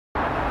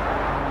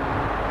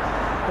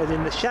and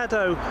in the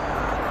shadow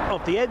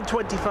of the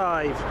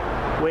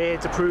N25, we're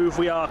to prove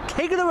we are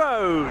king of the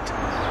road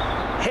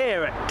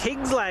here at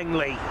Kings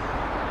Langley.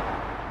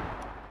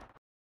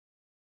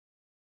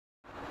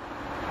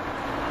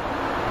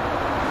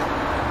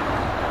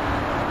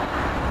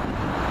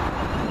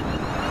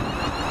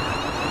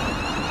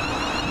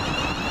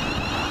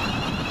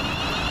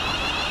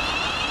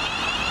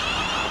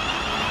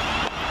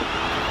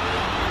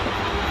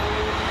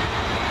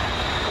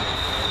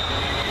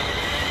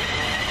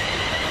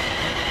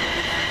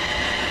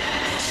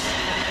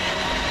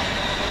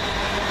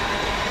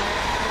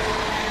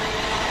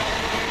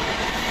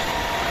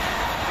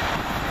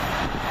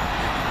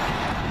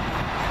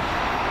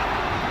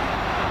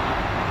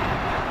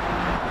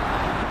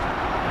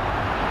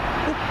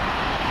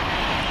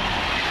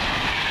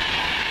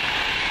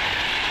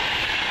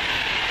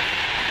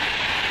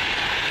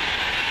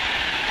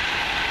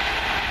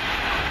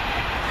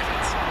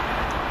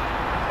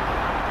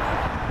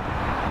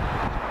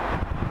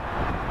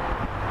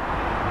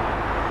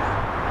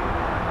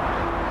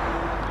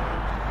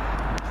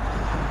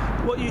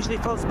 What usually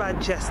follows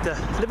Manchester?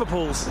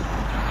 Liverpool's.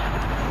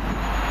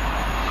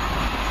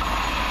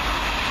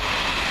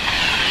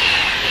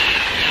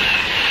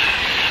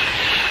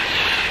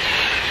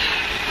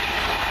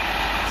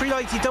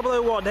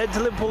 .001 head to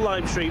Liverpool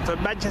Lime Street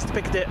from Manchester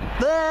Piccadilly,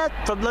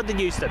 from London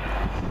Euston.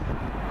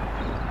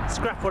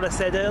 Scrap what I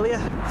said earlier.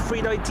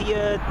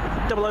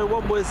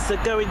 001 was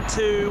going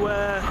to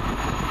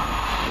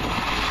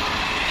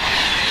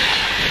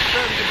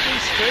Birmingham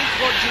Street,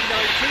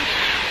 1G90.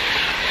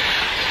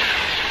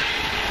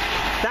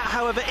 That,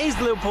 however, is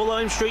the Liverpool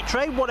Lime Street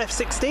train,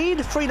 1F16,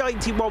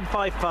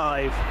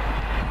 390-155.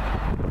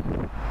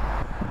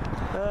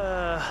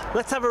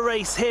 Let's have a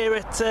race here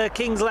at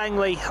Kings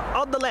Langley.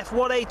 On the left,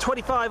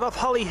 1A25 off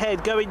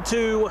Holyhead, going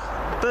to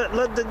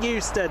London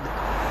Euston.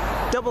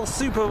 Double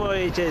super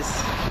voyages.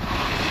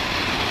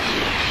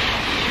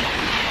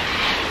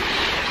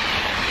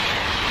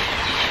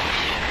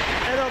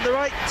 And on the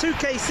right,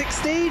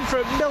 2K16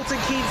 from Milton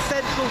Keynes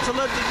Central to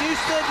London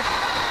Euston.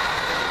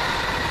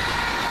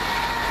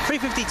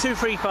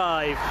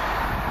 352.35.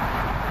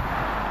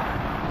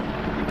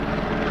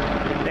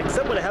 Next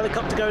up, with a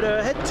helicopter going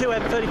overhead,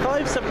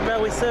 2M35, Southern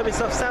Railway service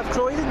off South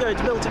Croydon, going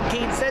to Milton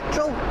Keynes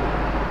Central.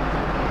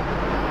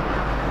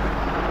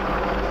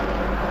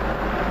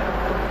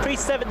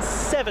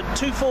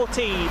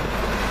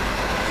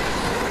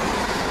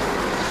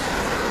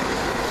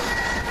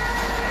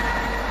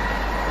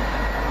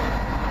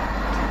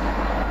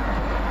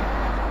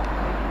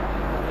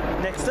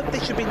 Next up,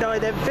 this should be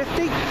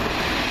 9M50.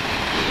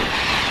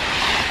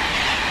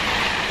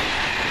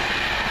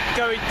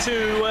 Going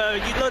to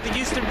London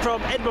Euston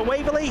from Edinburgh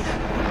Waverley,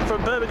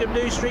 from Birmingham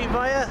New Street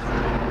via,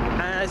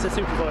 as a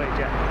super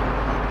voyager.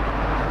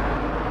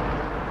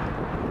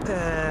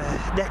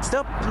 Next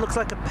up, looks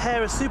like a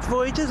pair of super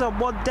voyagers on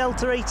one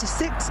Delta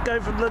 86,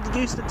 going from London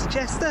Euston to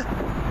Chester.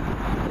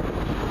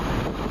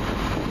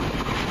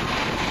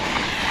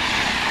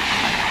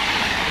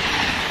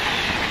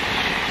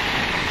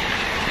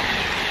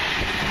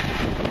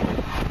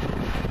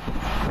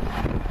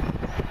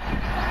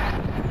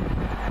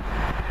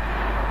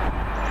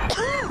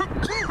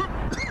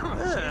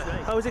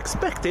 I was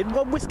expecting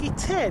 1 Whiskey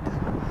 10.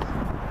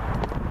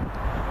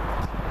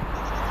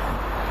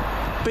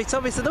 But it's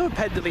obvious another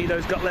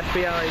Pendolino's got left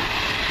behind.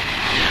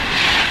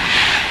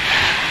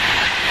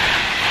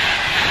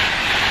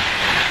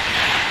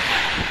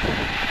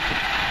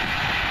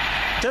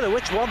 Don't know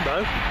which one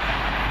though.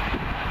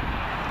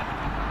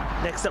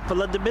 Next up for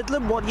London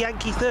Midland, 1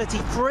 Yankee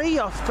 33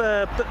 off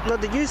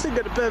London Euston,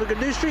 going to Birmingham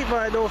New Street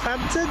via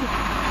Northampton.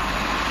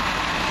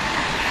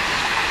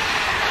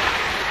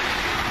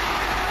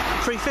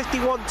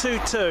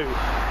 351.22.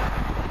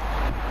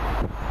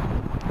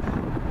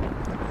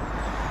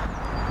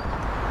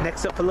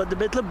 Next up for London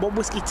Midland, 1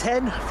 Whiskey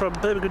 10 from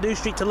Birmingham New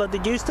Street to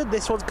London Euston.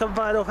 This one's come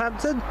via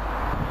Northampton.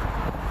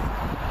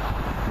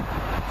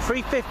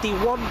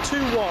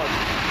 351.21.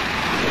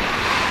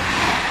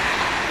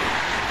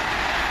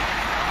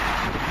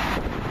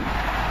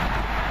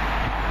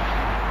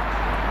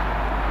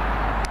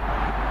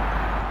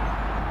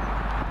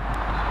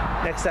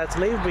 Next out to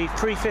leave will be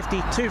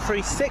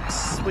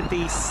 352.36 with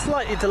the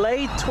slightly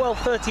delayed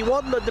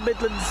 12:31 London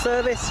Midland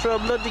service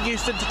from London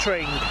Euston to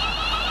Tring.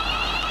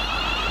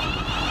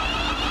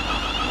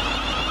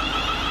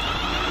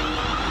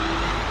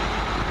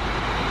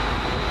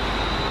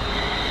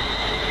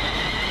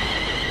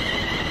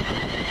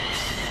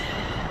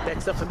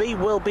 Next up for me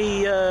will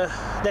be,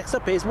 next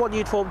up is 1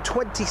 Uniform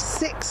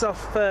 26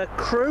 off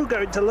Crewe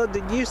going to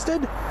London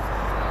Euston.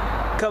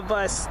 Come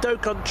via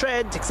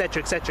Stoke-on-Trent,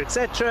 etc, etc,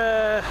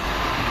 etc.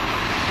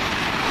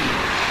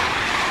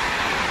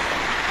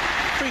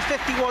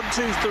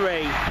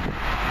 351.23.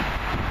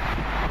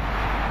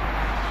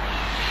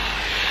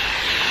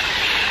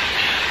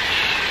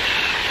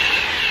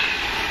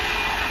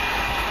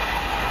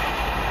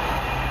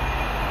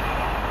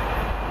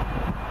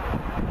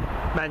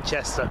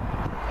 Manchester,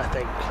 I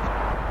think.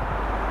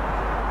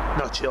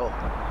 Not sure.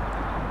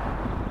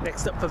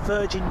 Next up for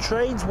Virgin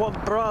Trains,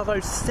 1 Bravo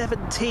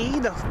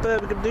 17 off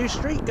Birmingham New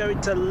Street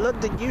going to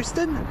London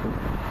Euston.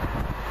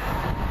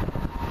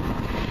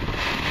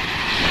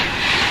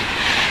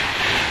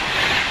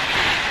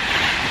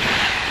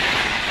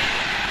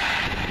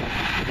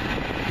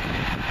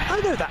 I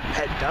know that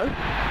pen though,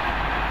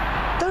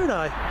 don't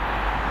I?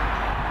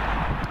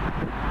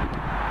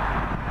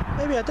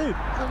 Maybe I do,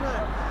 I don't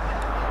know.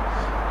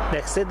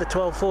 Next in, the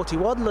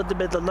 1241 London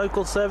Midland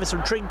local service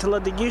from Tring to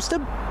London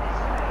Euston.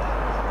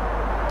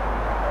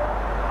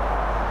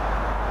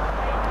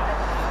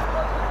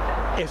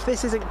 If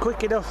this isn't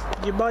quick enough,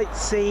 you might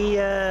see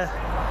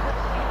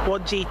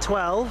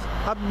 1G12.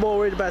 I'm more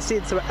worried about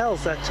seeing something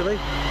else actually.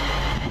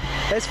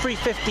 There's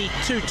 350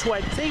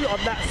 220 on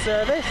that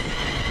service.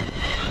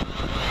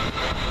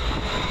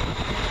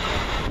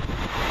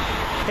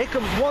 Here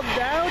comes one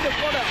down and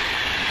one up.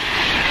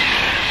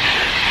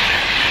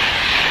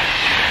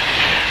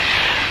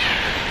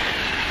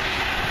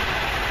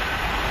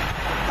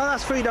 Oh,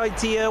 that's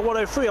 390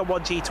 103 on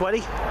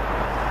 1G20.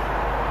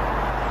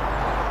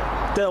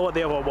 Don't know what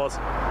the other one was.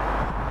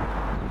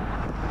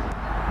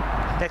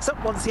 Next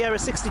up, 1 Sierra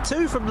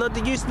 62 from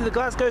London Euston to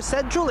Glasgow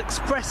Central,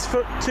 express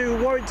to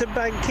Warrington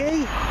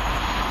Banquet.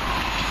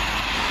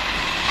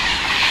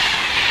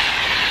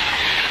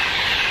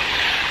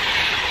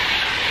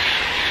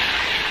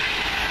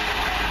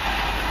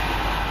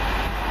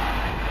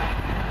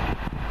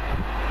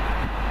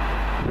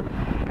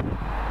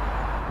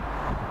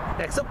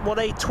 Next up,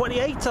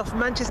 1A28 off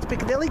Manchester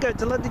Piccadilly going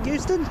to London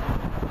Euston.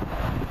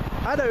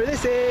 I know who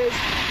this is.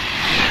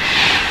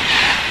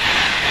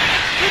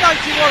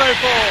 390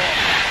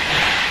 104.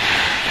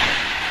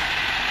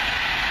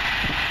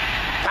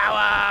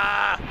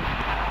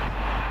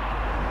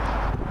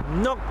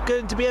 Not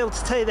going to be able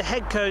to tell you the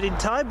head code in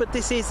time, but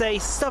this is a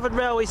Southern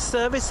Railway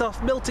service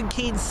off Milton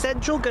Keynes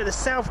Central, go to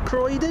South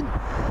Croydon.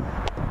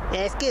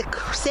 Yeah, let's get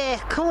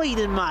South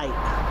Croydon, mate.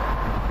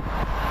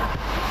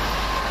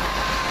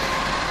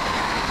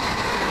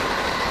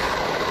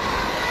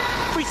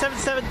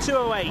 (377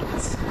 208).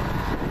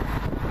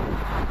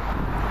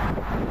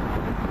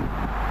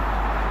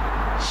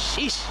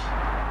 Sheesh.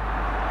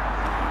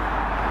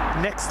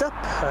 Next up,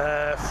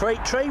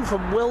 freight train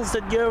from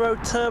Willesden Euro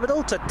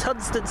Terminal to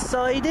Tunston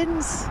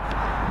Sidings.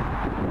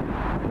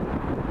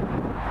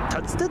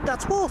 Tunston?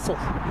 That's Walsall.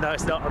 No,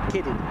 it's not. I'm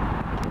kidding.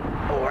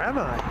 Or am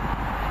I?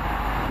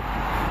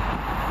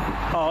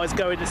 Oh, it's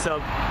going to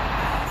some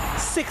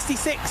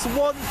 66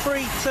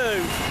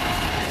 132.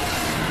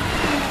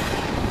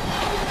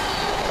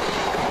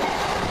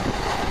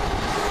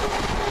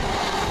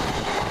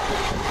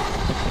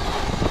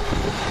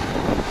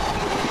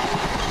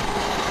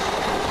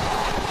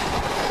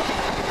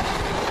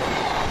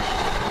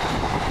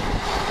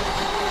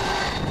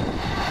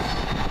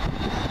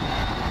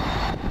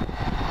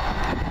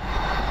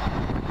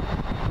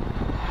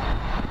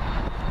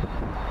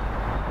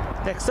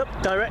 Next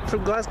up, direct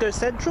from Glasgow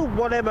Central,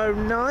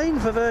 1M09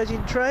 for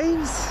Virgin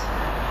Trains.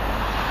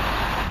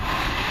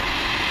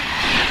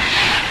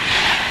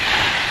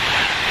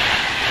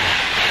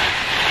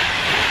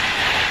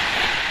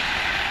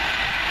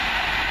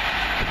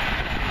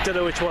 Don't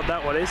know which one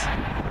that one is.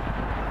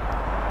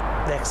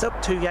 Next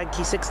up, 2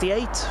 Yankee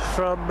 68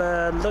 from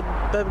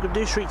Birmingham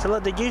New Street to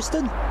London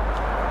Euston.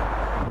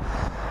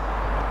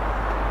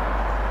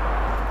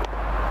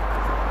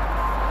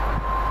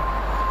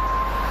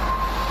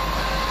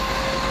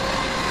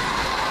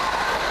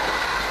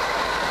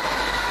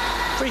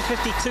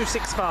 (350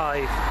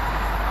 265).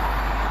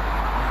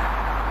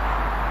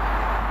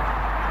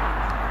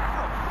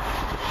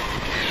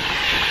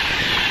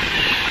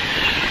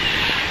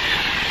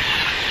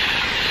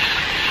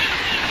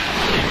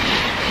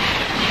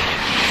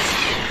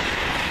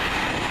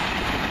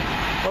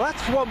 Well,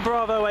 that's 1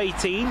 Bravo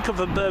 18 come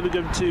from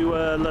Birmingham to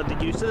London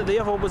Euston, and the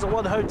other one was a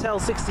 1 Hotel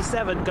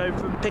 67 going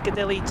from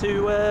Piccadilly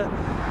to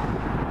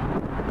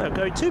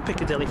going to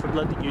Piccadilly from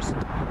London Euston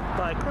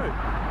via Crewe.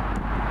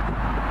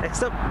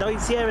 Next up, 9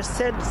 Sierra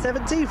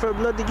 70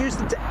 from London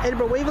Euston to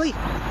Edinburgh Waverley.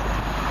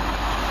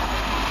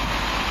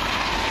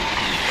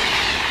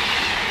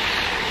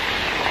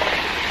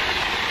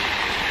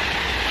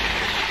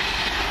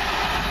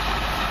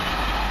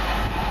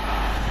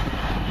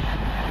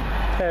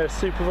 Pair of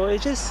super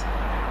voyages.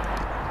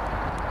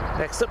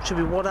 Next up should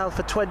be 1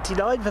 Alpha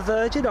 29 for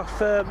Virgin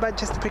off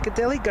Manchester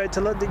Piccadilly going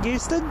to London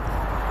Euston.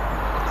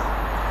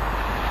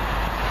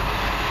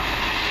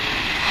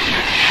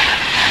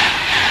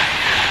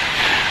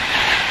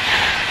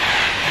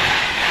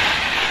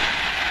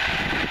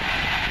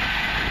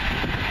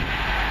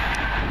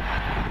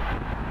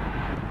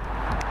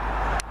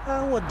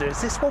 I wonder,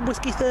 is this one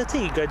Whiskey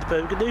 13 going to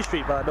Birmingham New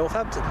Street via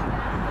Northampton?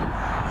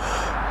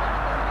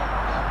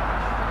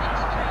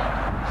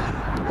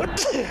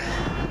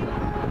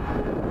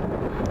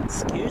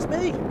 Excuse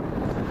me?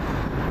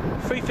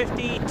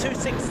 350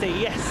 260,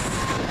 yes.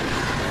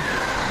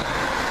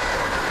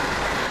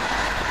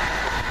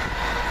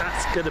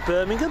 That's going to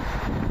Birmingham.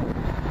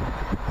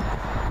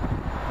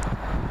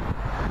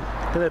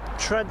 Going to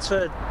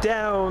transfer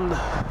down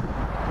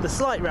the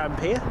slight ramp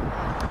here.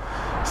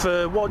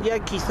 for 1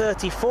 Yankee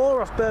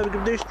 34 off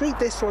Birmingham New Street.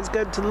 This one's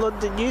going to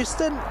London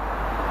Euston.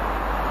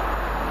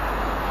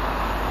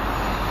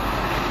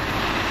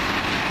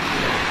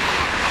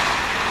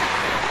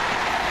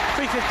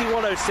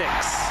 £350.106.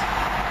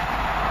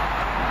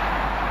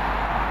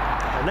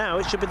 And now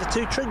it should be the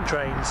 2 Tring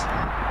trains.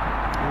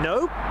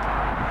 Nope.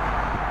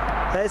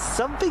 There's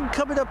something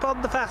coming up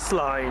on the fast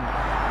line.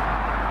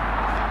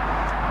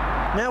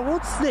 Now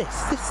what's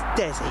this? This is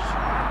Desi.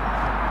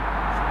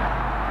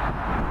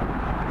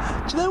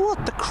 Do you know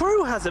what? The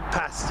Crewe hasn't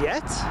passed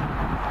yet.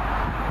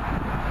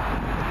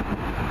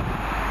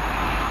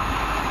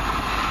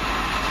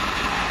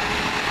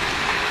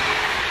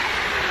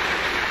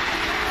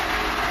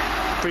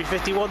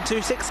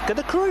 £350.126,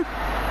 gonna Crewe.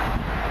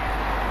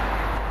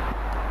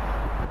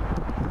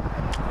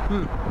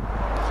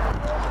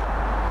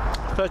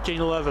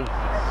 13:11.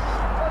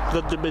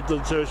 London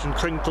Midland service from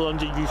Crewe to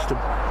London Euston.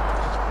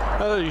 I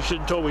know you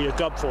shouldn't tell me you're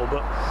gub for,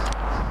 but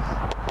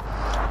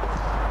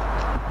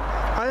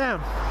I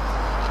am.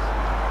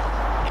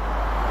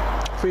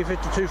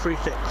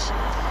 352.36.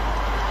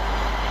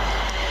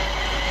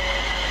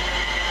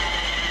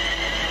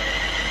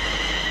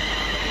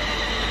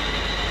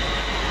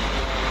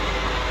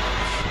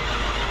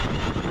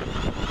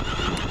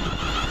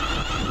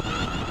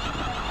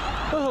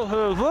 Oh,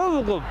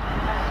 very good.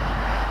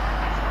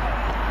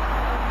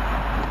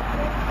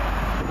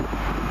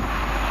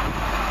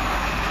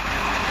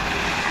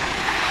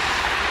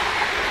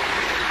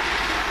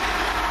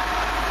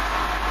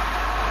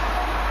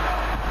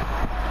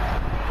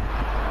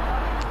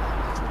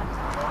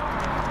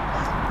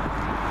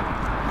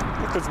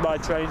 It's my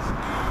train.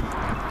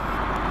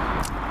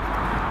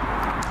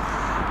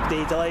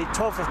 The delayed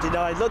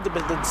 12:59 London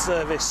Midland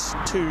service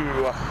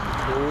to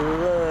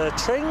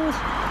Tring.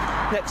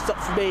 Next up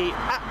for me,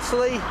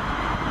 Apsley,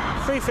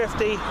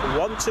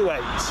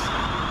 350.128.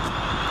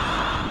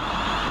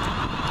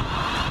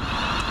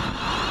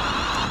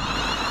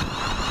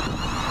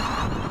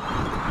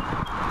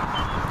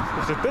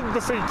 This has been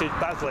defeated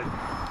badly.